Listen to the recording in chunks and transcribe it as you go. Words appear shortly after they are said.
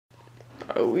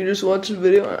We just watched the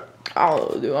video. I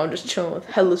don't know, dude. I'm just chilling with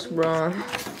Headless Ron.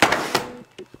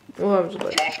 What was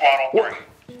like? What?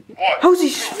 How's he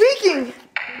speaking?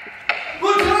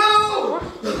 Look out!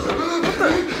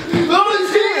 No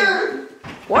one's here!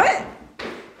 What?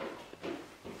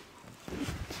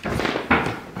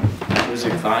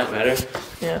 Music fine, better?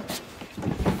 Yeah.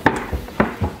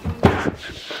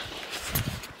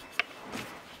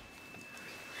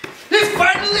 He's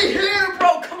finally here,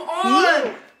 bro! Come on!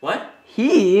 He? What?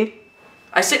 He?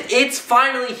 I said it's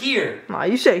finally here. Nah,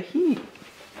 you say he.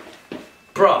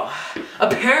 Bro,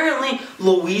 apparently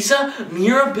Louisa,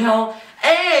 Mirabelle,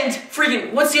 and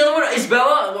freaking what's the other one?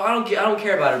 Isabella? Well, I don't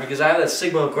care about her because I have that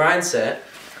Sigma grind set.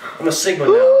 I'm a Sigma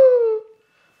now.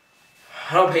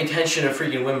 I don't pay attention to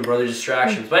freaking women, bro. They're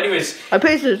distractions. But anyways, I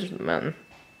pay attention to men.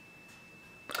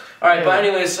 alright, Yeah. but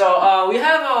anyways, so we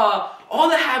have all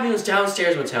the Happy Meals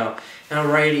downstairs, Mattel, and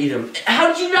I'm ready to eat them. How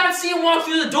did you not see him walk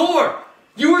through the door?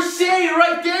 You were standing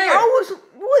right there. I was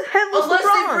with Headless Unless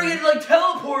Ron. they freaking like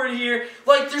teleported here,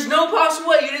 like there's no possible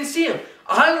way you didn't see him.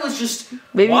 I was just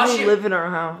Maybe watching. they live in our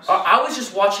house. I was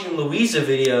just watching Louisa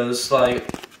videos like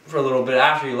for a little bit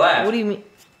after you left. What do you mean?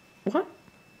 What?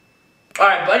 All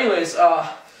right, but anyways,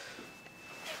 let's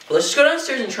just go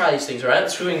downstairs and try these things. All right,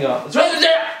 let's freaking go. Let's run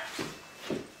there.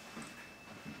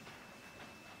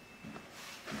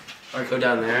 All right, go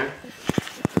down there.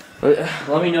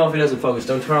 Let me know if it doesn't focus.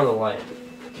 Don't turn on the light.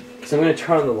 Because I'm going to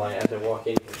turn on the light as I walk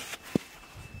in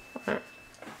here.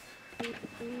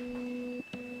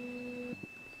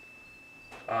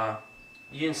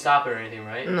 You didn't stop it or anything,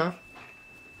 right? No.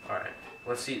 Alright.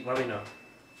 Let's see. Let me know.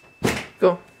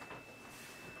 Go.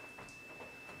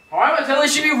 Alright, Mattel, it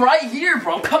should be right here,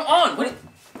 bro. Come on.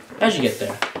 How'd you get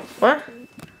there? What?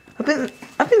 I've been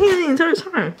here the entire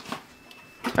time.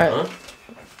 Alright. Huh?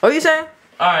 What are you saying?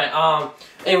 Alright,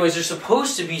 anyways, they're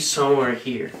supposed to be somewhere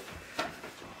here.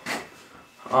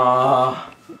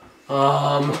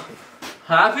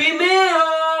 Happy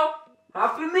Meal!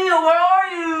 Happy Meal, where are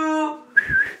you?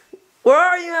 Where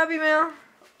are you, Happy Meal?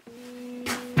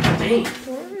 Dang.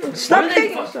 Stop Where are they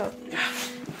taking stuff.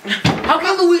 How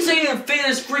can Louisa even fit in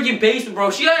this freaking basement,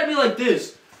 bro? She gotta be like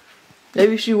this.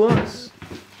 Maybe she was.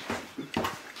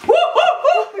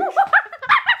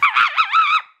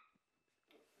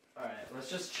 Alright, let's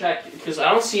just check, because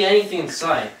I don't see anything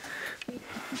inside.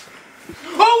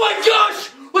 Oh my gosh!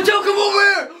 Mattel, come over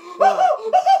here!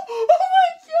 Oh my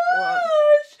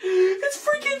gosh! It's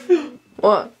freaking...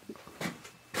 What?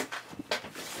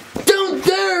 Down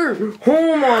there!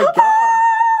 Oh my god!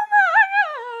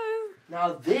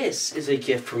 Now this is a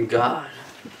gift from God.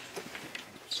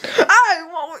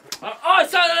 What Oh,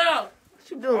 it's out!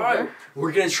 you doing, Alright, bro?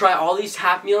 we're gonna try all these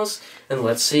Happy Meals, and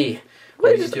let's see.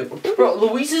 What What is do you do? Bro,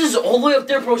 Louisa is all the way up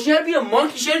there, bro. She had to be a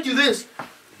monkey. She had to do this.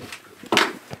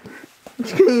 You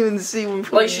couldn't even see one.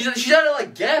 Like, she's had to,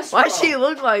 like, guess. Why bro. she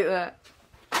look like that?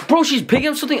 Bro, she's picking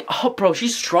up something up, bro.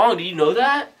 She's strong. Did you know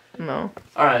that? No.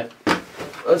 Alright.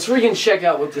 Let's freaking check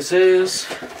out what this is.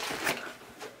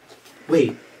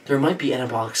 Wait, there might be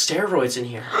anabolic steroids in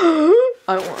here.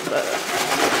 I want that.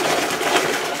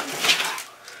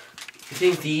 You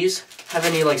think these have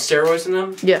any, like, steroids in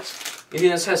them? Yes. You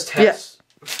think this has tests?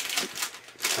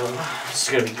 Oh, this is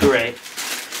gonna be great.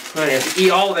 I'm gonna have to eat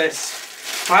all this.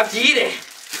 I have to eat it.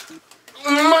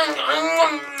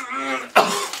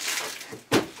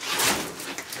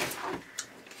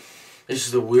 This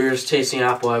is the weirdest tasting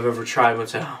apple I've ever tried,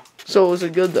 Mattel. So was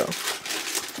it good though?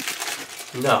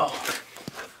 No.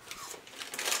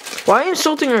 Why are you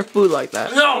insulting her food like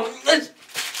that? No! It's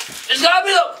gotta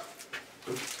be the...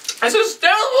 It's a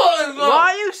steroid!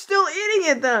 Why are you still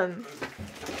eating it then?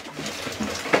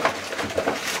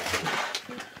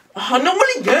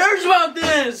 Nobody cares about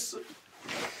this!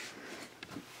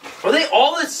 Are they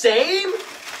all the same?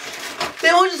 They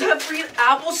all just have freaking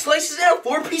apple slices and a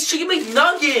 4-piece chicken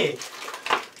McNugget!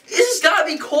 This has gotta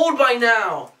be cold by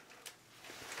now!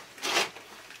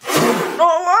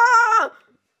 Oh, ah!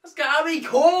 It's gotta be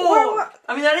cold! What?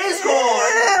 I mean, that is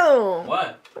cold! Ew.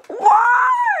 What? Why?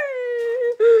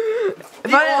 If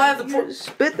They all have the you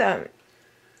spit that.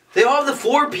 They all have the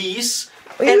 4-piece.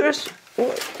 There's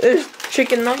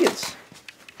chicken nuggets.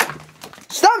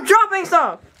 Stop dropping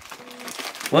stuff.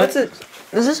 What's it?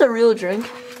 Is this a real drink?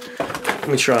 Let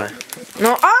me try.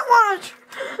 No, I want to.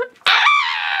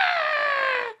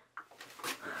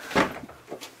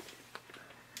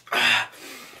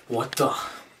 What the?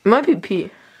 It might be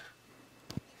pee.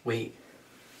 Wait.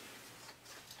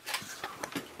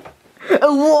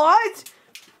 What?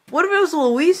 What if it was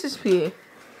Luis's pee?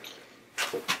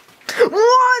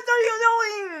 What are you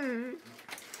doing?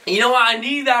 You know what? I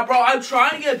need that, bro. I'm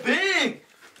trying to get big.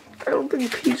 I don't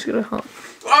think Pete's gonna help.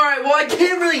 Alright, well, I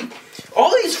can't really.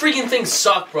 All these freaking things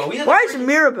suck, bro. Why is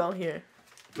Mirabelle here?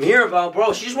 Mirabelle,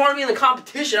 bro, she just wanted to be in the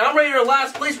competition. I'm rating her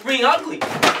last place for being ugly.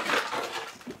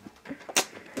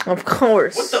 Of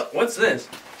course. What's this?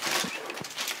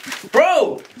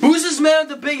 Bro, who's this man with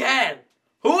the big head?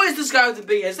 Who is this guy with the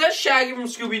big head? Is that Shaggy from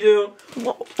Scooby-Doo?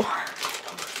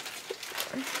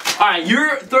 Alright,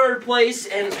 you're third place,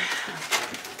 and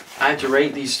I have to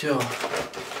rate these two.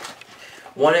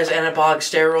 One has anabolic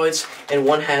steroids, and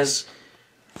one has,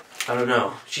 I don't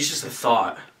know, she's just a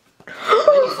thought.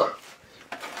 Hold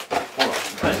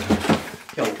on,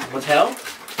 yo, what the hell?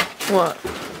 What?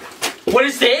 What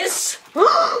is this?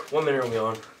 1 minute are we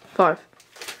on? 5.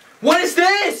 What is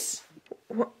this?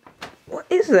 What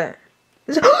is that?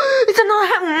 It's another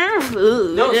hat.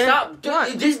 No, stop.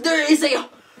 There is a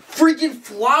freaking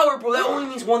flower, bro. That only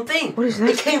means one thing. What is that?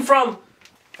 It came from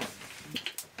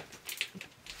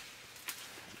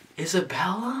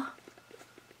Isabella?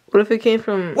 What if it came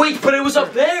from... Wait, but it was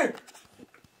up there.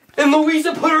 And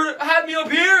Louisa had me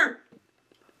up here.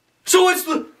 So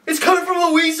it's coming from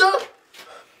Louisa?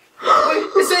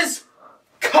 Wait, it says,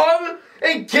 come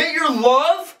and get your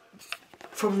love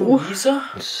from Louisa?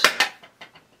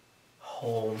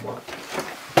 Oh my.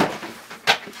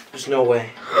 There's no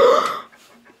way.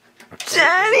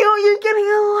 Daniel, you're getting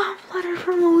a love letter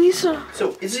from Louisa.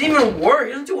 So, it's even work.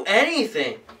 It doesn't do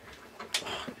anything.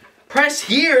 Press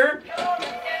here.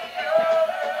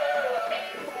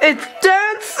 It's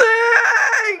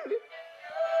dancing!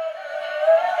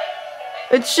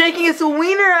 It's shaking its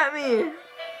wiener at me.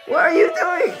 What are you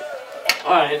doing?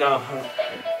 Alright, no.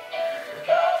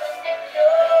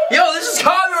 Yo, this is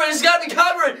copyright. It's gotta be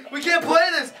copyright. We can't play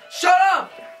this. Shut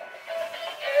up.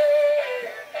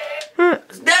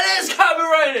 That is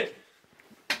copyrighted.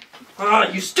 Ah,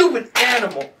 you stupid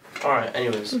animal. Alright,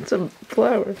 anyways. It's a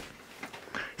flower.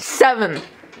 7.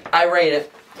 I rate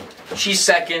it. She's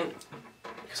second,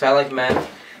 because I like men.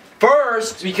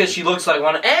 First, because she looks like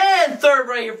one. And third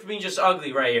right here for being just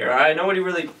ugly right here. Alright, nobody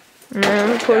really...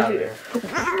 Man, of course you...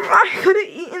 I could have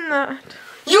eaten that.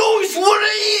 You always want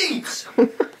to eat!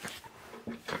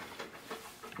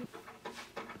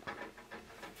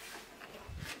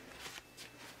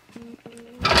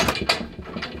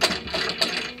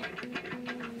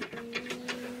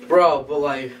 Bro, but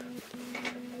like...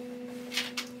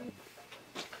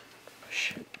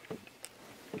 Shit.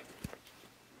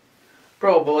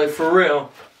 Bro, but like for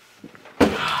real.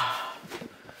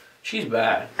 She's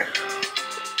bad.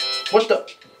 What the?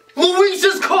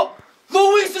 Louisa's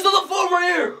Louisa's on the phone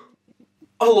right here!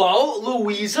 Hello?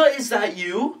 Louisa, is that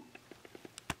you?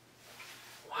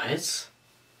 What?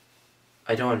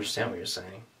 I don't understand what you're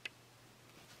saying.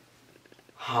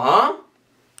 Huh?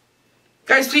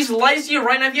 Guys, please light to you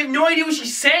right now if you have no idea what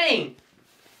she's saying.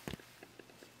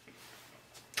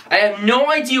 I have no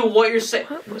idea what you're saying.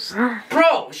 What was that?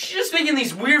 Bro, she's just making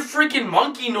these weird freaking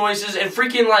monkey noises and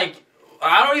freaking like,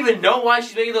 I don't even know why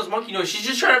she's making those monkey noises. She's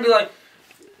just trying to be like,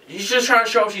 she's just trying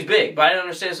to show off she's big, but I didn't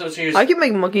understand so she's... I can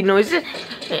make monkey noises.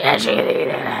 That's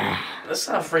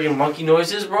not freaking monkey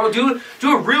noises, bro. Do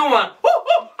a real one. No,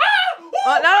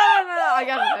 I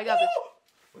got this.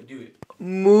 Wait, do it.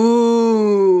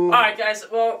 Moo. Alright, guys,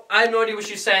 well, I have no idea what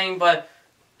she's saying, but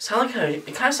it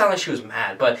kind of sounded like she was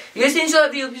mad. But you guys need to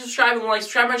let the subscribe and like,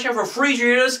 subscribe to my channel for free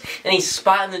Doritos, any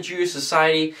spot in the Dorito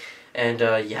Society. And,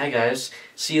 yeah, guys,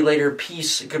 see you later.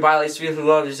 Peace. Goodbye, ladies.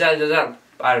 Love.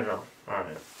 I don't know.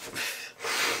 Alright.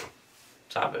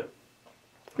 Stop it.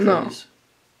 No. Please.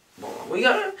 We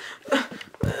gotta...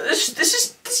 This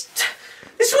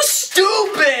was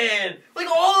stupid! Like,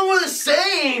 all of them were the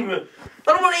same!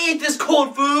 I don't want to eat this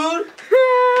cold food!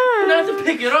 I'm gonna have to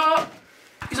pick it up!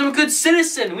 Because I'm a good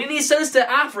citizen! We need to send this to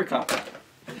Africa!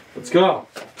 Let's go!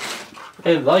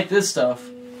 Hey, like this stuff.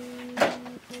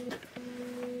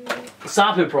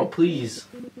 Stop it, bro, please.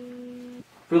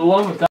 For the love of God.